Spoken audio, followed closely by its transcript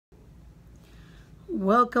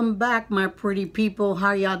Welcome back, my pretty people.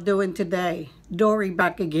 How y'all doing today? Dori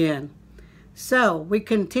back again. So, we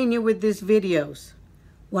continue with these videos.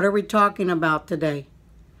 What are we talking about today?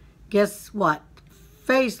 Guess what?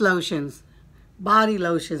 Face lotions, body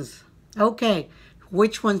lotions. Okay,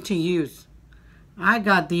 which one to use? I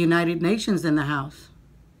got the United Nations in the house.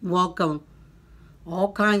 Welcome.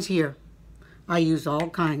 All kinds here. I use all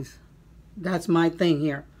kinds. That's my thing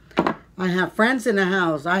here. I have France in the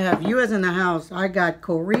house. I have US in the house. I got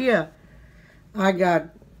Korea. I got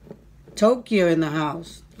Tokyo in the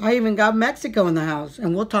house. I even got Mexico in the house.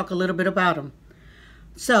 And we'll talk a little bit about them.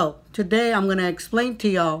 So, today I'm going to explain to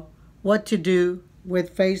y'all what to do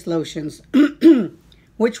with face lotions.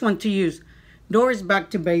 Which one to use. Dori's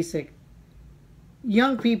back to basic.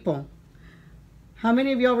 Young people. How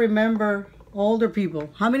many of y'all remember, older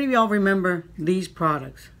people, how many of y'all remember these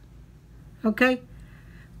products? Okay?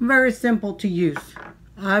 Very simple to use.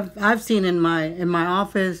 I've seen in my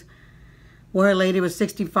office where a lady was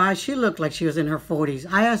 65. She looked like she was in her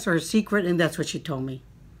 40s. I asked her a secret, and that's what she told me.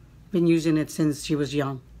 Been using it since she was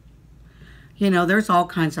young. You know, there's all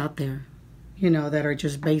kinds out there, you know, that are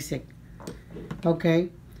just basic. Okay?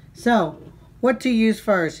 So, what to use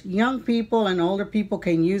first? Young people and older people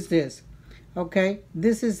can use this. Okay?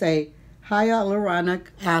 This is a hyaluronic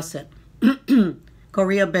acid.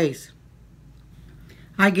 Korea base.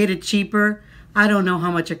 I get it cheaper. I don't know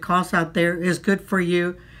how much it costs out there. It's good for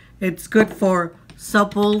you. It's good for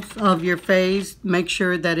supples of your face. Make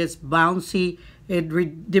sure that it's bouncy.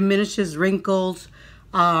 It diminishes wrinkles.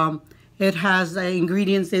 It has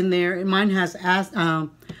ingredients in there. Mine has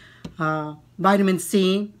vitamin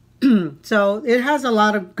C. So it has a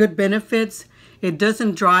lot of good benefits. It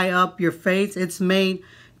doesn't dry up your face. It's made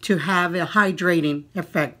to have a hydrating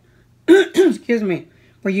effect. Excuse me,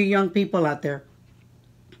 for you young people out there.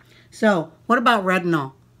 So, what about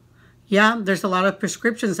retinol? Yeah, there's a lot of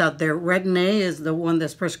prescriptions out there. Retin A is the one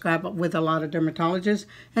that's prescribed with a lot of dermatologists,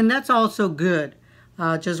 and that's also good.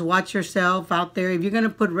 Just watch yourself out there. If you're going to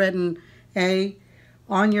put Retin A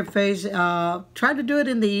on your face, try to do it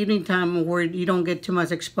in the evening time where you don't get too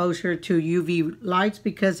much exposure to UV lights,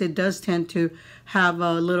 because it does tend to have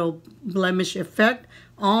a little blemish effect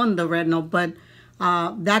on the retinol, but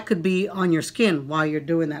that could be on your skin while you're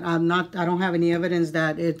doing that. I don't have any evidence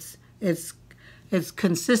that it's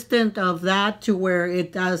consistent of that to where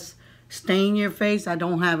it does stain your face. I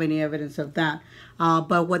don't have any evidence of that.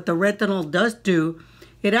 But what the retinol does do,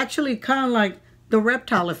 it actually kind of like the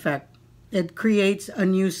reptile effect. It creates a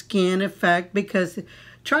new skin effect, because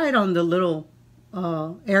try it on the little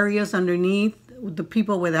areas underneath the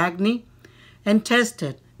people with acne and test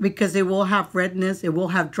it, because it will have redness, it will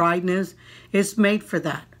have dryness. It's made for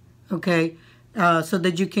that, okay? So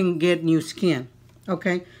that you can get new skin,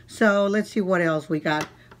 okay? So let's see what else we got.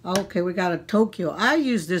 Okay, we got a Tokyo. I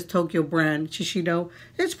use this Tokyo brand, Shishido.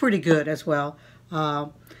 It's pretty good as well.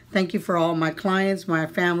 Thank you for all my clients, my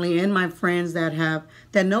family, and my friends that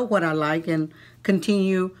know what I like and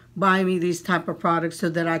continue buying me these type of products so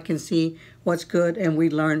that I can see what's good, and we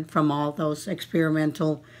learn from all those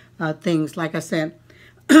experimental things. Like I said,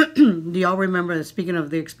 do y'all remember, speaking of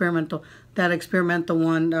the experimental, that experimental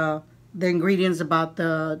one, the ingredients about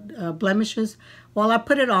the blemishes? Well, I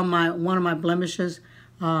put it on one of my blemishes.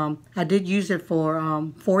 I did use it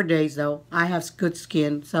for 4 days, though. I have good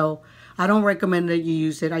skin, so I don't recommend that you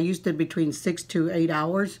use it. I used it between 6 to 8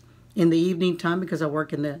 hours in the evening time, because I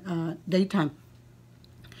work in the daytime.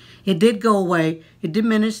 It did go away. It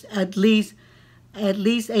diminished at least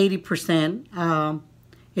 80%.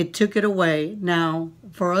 It took it away. Now,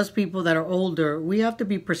 for us people that are older, we have to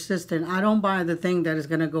be persistent. I don't buy the thing that is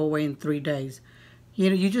going to go away in 3 days. You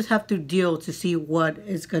know, you just have to deal to see what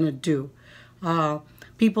it's going to do.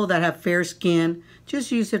 People that have fair skin, just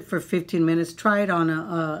use it for 15 minutes. Try it on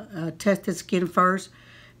a tested skin first.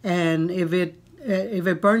 And if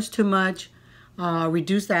it burns too much,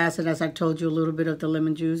 reduce the acid, as I told you, a little bit of the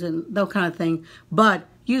lemon juice and that kind of thing. But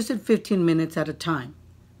use it 15 minutes at a time.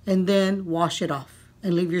 And then wash it off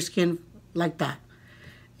and leave your skin like that.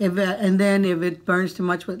 And then if it burns too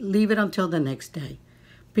much, leave it until the next day.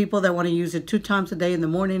 People that want to use it 2 times a day, in the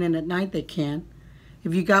morning and at night, they can.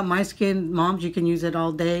 If you got my skin, moms, you can use it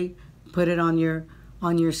all day. Put it on your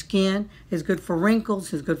skin. It's good for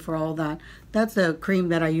wrinkles. It's good for all that. That's a cream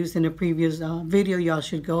that I used in a previous video. Y'all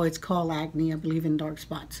should go. It's called Acne, I believe, in dark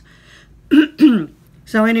spots.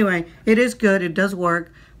 So anyway, it is good. It does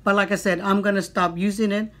work. But like I said, I'm going to stop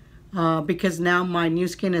using it because now my new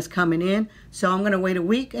skin is coming in. So I'm going to wait a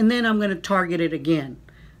week, and then I'm going to target it again.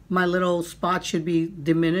 My little spot should be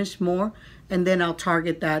diminished more, and then I'll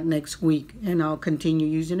target that next week, and I'll continue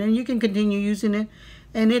using it. And you can continue using it,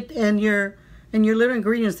 and your And your little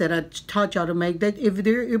ingredients that I taught y'all to make, that if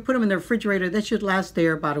you put them in the refrigerator, they should last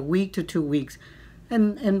there about a week to 2 weeks.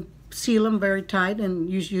 And seal them very tight, and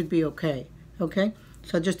you should be okay. Okay?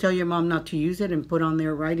 So just tell your mom not to use it and put on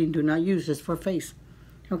there writing, do not use this for face.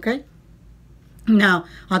 Okay? Now,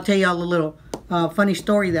 I'll tell y'all a little funny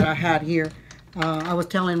story that I had here. I was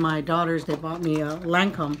telling my daughters, they bought me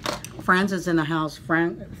Lancome. Franz is in the house.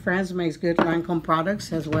 Franz makes good Lancome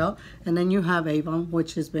products as well. And then you have Avon,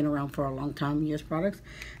 which has been around for a long time, U.S. products.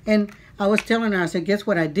 And I was telling her, I said, guess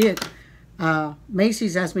what I did?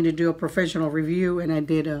 Macy's asked me to do a professional review, and I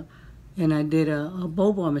did a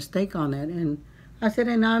bobo, a mistake on it. And I said,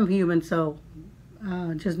 and I'm human, so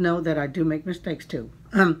just know that I do make mistakes too.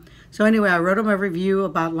 So anyway, I wrote them a review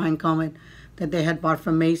about Lancome that they had bought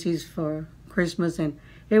from Macy's for Christmas, and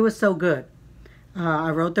it was so good. I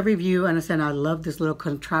wrote the review, and I said, I love this little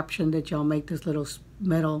contraption that y'all make, this little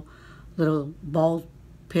metal, little ball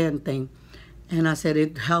pen thing. And I said,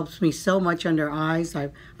 it helps me so much under eyes. I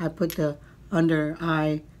put the under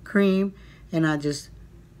eye cream, and I just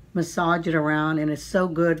massage it around, and it's so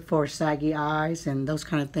good for saggy eyes and those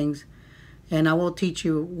kind of things. And I will teach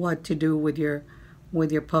you what to do with your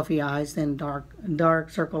puffy eyes and dark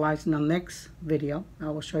circle eyes in the next video. I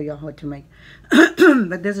will show you how to make.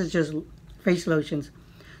 But this is just face lotions.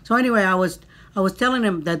 So anyway, I was telling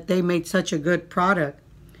them that they made such a good product,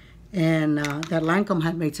 and that Lancome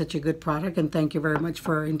had made such a good product, and thank you very much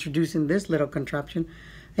for introducing this little contraption.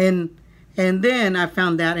 And then I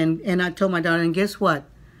found out, and I told my daughter, and guess what?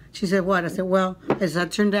 She said, what? I said, well, as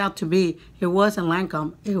it turned out to be, it wasn't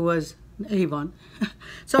Lancome, it was Avon.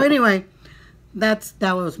 So anyway, that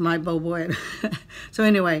was my boy. So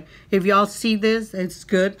anyway, if y'all see this, it's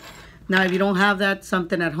good. Now, if you don't have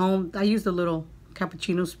something at home, I use the little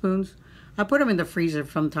cappuccino spoons. I put them in the freezer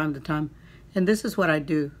from time to time. And this is what I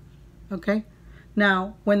do. Okay?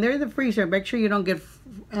 Now, when they're in the freezer, make sure you don't get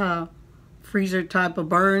freezer type of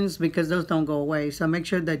burns, because those don't go away. So make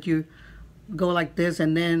sure that you go like this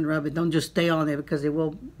and then rub it. Don't just stay on it, because it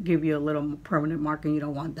will give you a little permanent mark, and you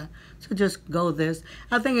don't want that. So just go this.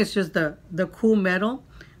 I think it's just the cool metal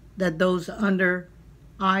that those under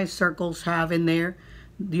eye circles have in there.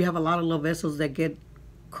 You have a lot of little vessels that get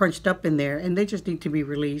crunched up in there, and they just need to be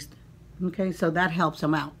released. Okay, so that helps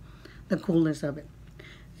them out, the coolness of it.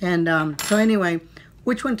 And so anyway,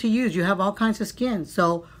 which one to use? You have all kinds of skin.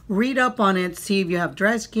 So read up on it, see if you have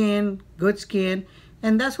dry skin, good skin.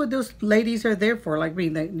 And that's what those ladies are there for, like me.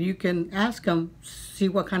 You can ask them, see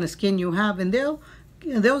what kind of skin you have, and they'll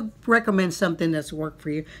recommend something that's work for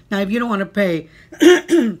you. Now, if you don't want to pay,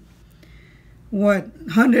 what,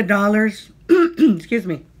 $100, excuse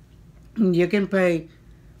me, you can pay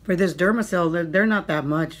for this Dermacell. They're not that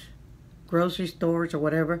much. Grocery stores or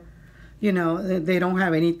whatever, you know, they don't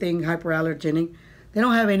have anything hyperallergenic. They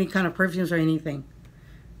don't have any kind of perfumes or anything.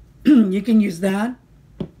 You can use that.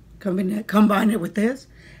 Combine it with this,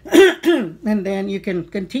 and then you can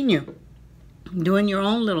continue doing your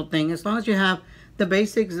own little thing. As long as you have the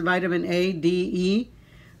basics, vitamin A, D, E,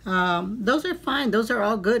 those are fine. Those are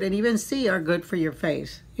all good, and even C are good for your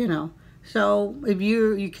face, you know. So if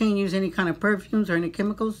you can't use any kind of perfumes or any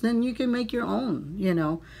chemicals, then you can make your own, you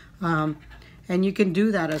know. And you can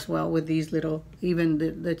do that as well with these little, even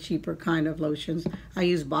the cheaper kind of lotions. I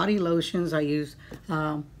use body lotions. I use,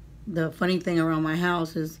 the funny thing around my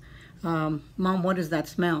house is, Mom, what does that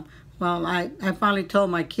smell? Well, I finally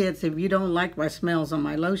told my kids, if you don't like my smells on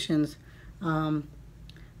my lotions,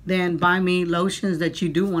 then buy me lotions that you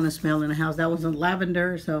do want to smell in the house. That was a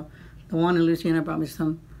lavender, so the one in Louisiana brought me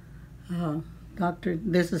some,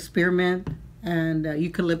 this is spearmint and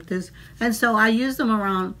eucalyptus. And so I use them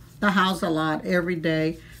around the house a lot, every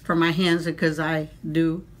day, for my hands, because I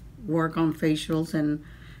do work on facials and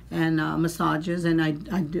massages, and I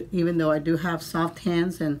do, even though I do have soft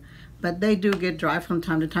hands, but they do get dry from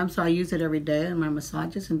time to time, so I use it every day in my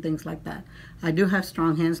massages and things like that. I do have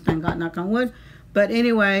strong hands, thank God, knock on wood. But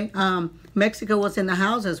anyway, Mexico was in the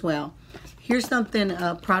house as well. Here's something,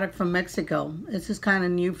 a product from Mexico. This is kind of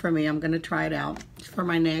new for me. I'm going to try it out. It's for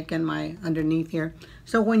my neck and my underneath here.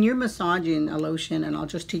 So when you're massaging a lotion, and I'll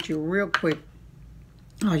just teach you real quick.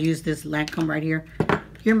 I'll use this Lancome right here.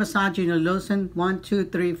 You're massaging a lotion, 1, 2,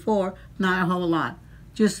 3, 4, not a whole lot.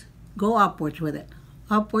 Just go upwards with it.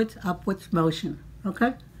 Upwards motion.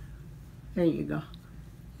 Okay? There you go.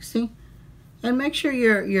 You see? And make sure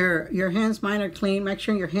your hands, mine are clean. Make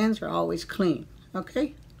sure your hands are always clean.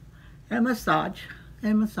 Okay? And massage.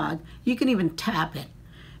 And massage. You can even tap it.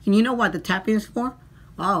 And you know what the tapping is for?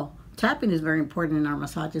 Oh, tapping is very important in our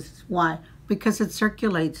massages. Why? Because it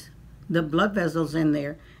circulates the blood vessels in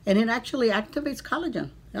there, and it actually activates collagen.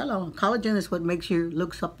 Hello, collagen is what makes you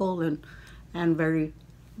look supple and very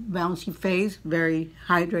bouncy face, very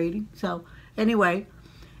hydrating. So anyway,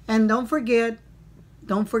 and don't forget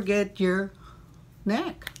your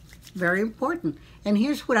neck. Very important. And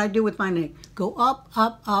here's what I do with my neck. Go up,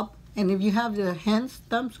 up, up. And if you have the hands,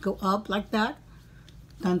 thumbs, go up like that.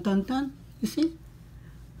 Dun, dun, dun. You see?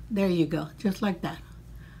 There you go. Just like that.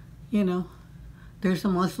 You know, there's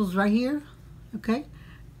some muscles right here. Okay?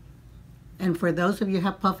 And for those of you who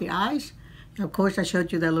have puffy eyes, of course, I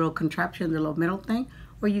showed you that little contraption, the little middle thing.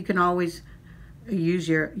 Or you can always use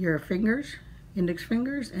your fingers, index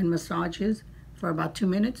fingers, and massages for about 2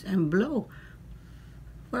 minutes and blow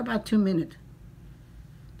for about 2 minutes.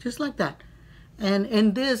 Just like that.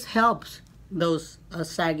 And this helps those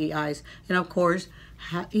saggy eyes. And of course,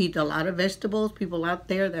 eat a lot of vegetables. People out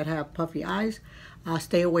there that have puffy eyes,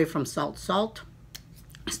 stay away from salt.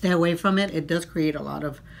 Stay away from it. It does create a lot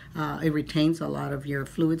of, it retains a lot of your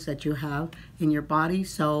fluids that you have in your body.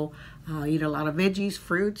 So eat a lot of veggies,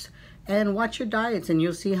 fruits, and watch your diets, and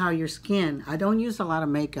you'll see how your skin. I don't use a lot of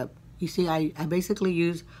makeup. You see, I basically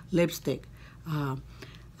use lipstick.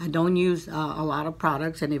 I don't use a lot of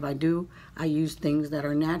products, and if I do, I use things that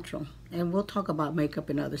are natural. And we'll talk about makeup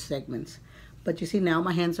in other segments. But you see, now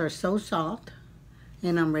my hands are so soft,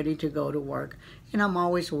 and I'm ready to go to work. And I'm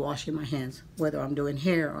always washing my hands, whether I'm doing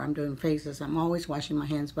hair or I'm doing faces. I'm always washing my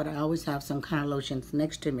hands, but I always have some kind of lotions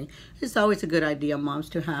next to me. It's always a good idea, moms,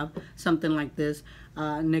 to have something like this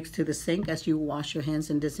next to the sink as you wash your hands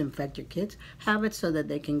and disinfect your kids. Have it so that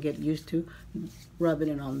they can get used to rubbing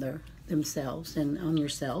it on themselves and on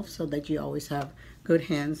yourself, so that you always have good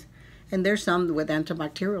hands. And there's some with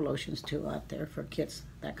antibacterial lotions too out there for kids,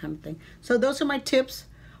 that kind of thing. So those are my tips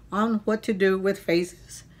on what to do with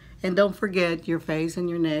faces. And don't forget your face and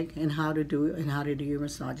your neck, and how to do your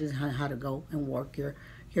massages, how to go and work your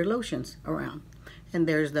lotions around. And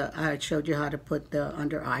there's I showed you how to put the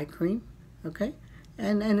under eye cream, okay?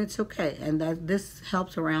 And it's okay. And this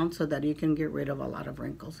helps around so that you can get rid of a lot of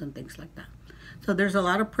wrinkles and things like that. So there's a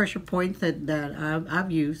lot of pressure points that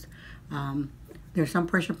I've used. There's some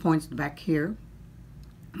pressure points back here,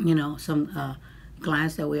 you know, some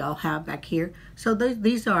glands that we all have back here. So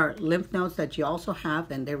these are lymph nodes that you also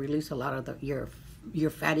have, and they release a lot of your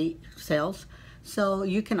fatty cells. So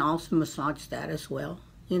you can also massage that as well,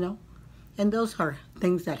 you know. And those are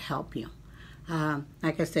things that help you.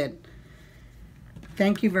 Like I said,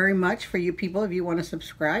 thank you very much for you people. If you want to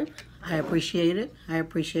subscribe, I appreciate it. I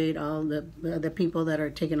appreciate all the people that are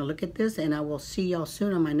taking a look at this, and I will see y'all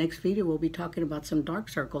soon on my next video. We'll be talking about some dark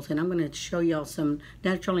circles, and I'm going to show y'all some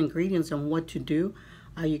natural ingredients on what to do.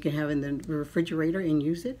 You can have in the refrigerator and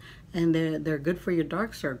use it, and they're good for your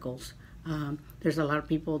dark circles. There's a lot of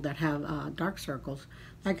people that have dark circles.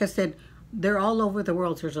 Like I said, they're all over the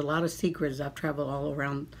world. There's a lot of secrets. I've traveled all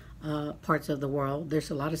around parts of the world. There's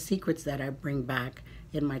a lot of secrets that I bring back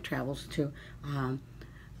in my travels too.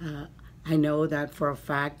 I know that for a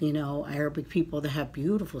fact, you know, Arabic people, they have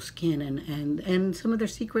beautiful skin, and some of their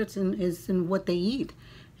secrets is in what they eat.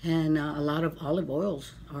 And a lot of olive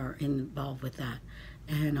oils are involved with that.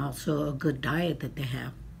 And also a good diet that they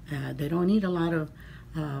have. They don't eat a lot of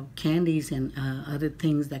candies and other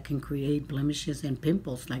things that can create blemishes and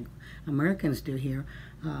pimples like Americans do here.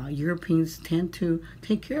 Europeans tend to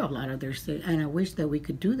take care of a lot of their stuff, and I wish that we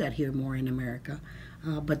could do that here more in America.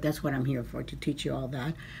 But that's what I'm here for, to teach you all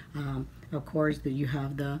that. Of course, you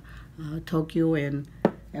have the Tokyo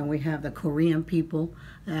and we have the Korean people.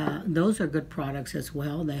 Those are good products as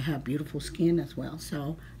well. They have beautiful skin as well.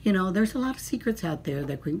 So, you know, there's a lot of secrets out there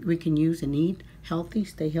that we can use and eat healthy,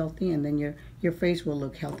 stay healthy, and then your face will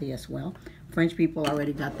look healthy as well. French people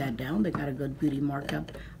already got that down. They got a good beauty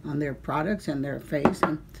markup on their products and their face,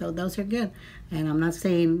 and so those are good. And I'm not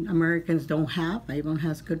saying Americans don't have. Everyone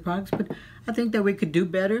has good products, but I think that we could do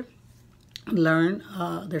better. Learn.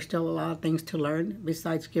 There's still a lot of things to learn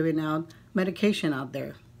besides giving out medication out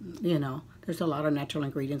there. You know, there's a lot of natural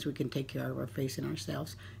ingredients we can take care of our face and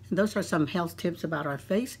ourselves. And those are some health tips about our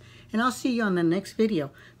face. And I'll see you on the next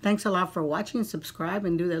video. Thanks a lot for watching. Subscribe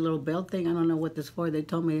and do that little bell thing. I don't know what this is for. They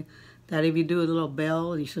told me that if you do a little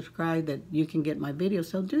bell and you subscribe, that you can get my video.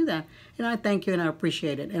 So do that. And I thank you and I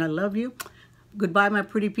appreciate it. And I love you. Goodbye, my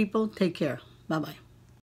pretty people. Take care. Bye-bye.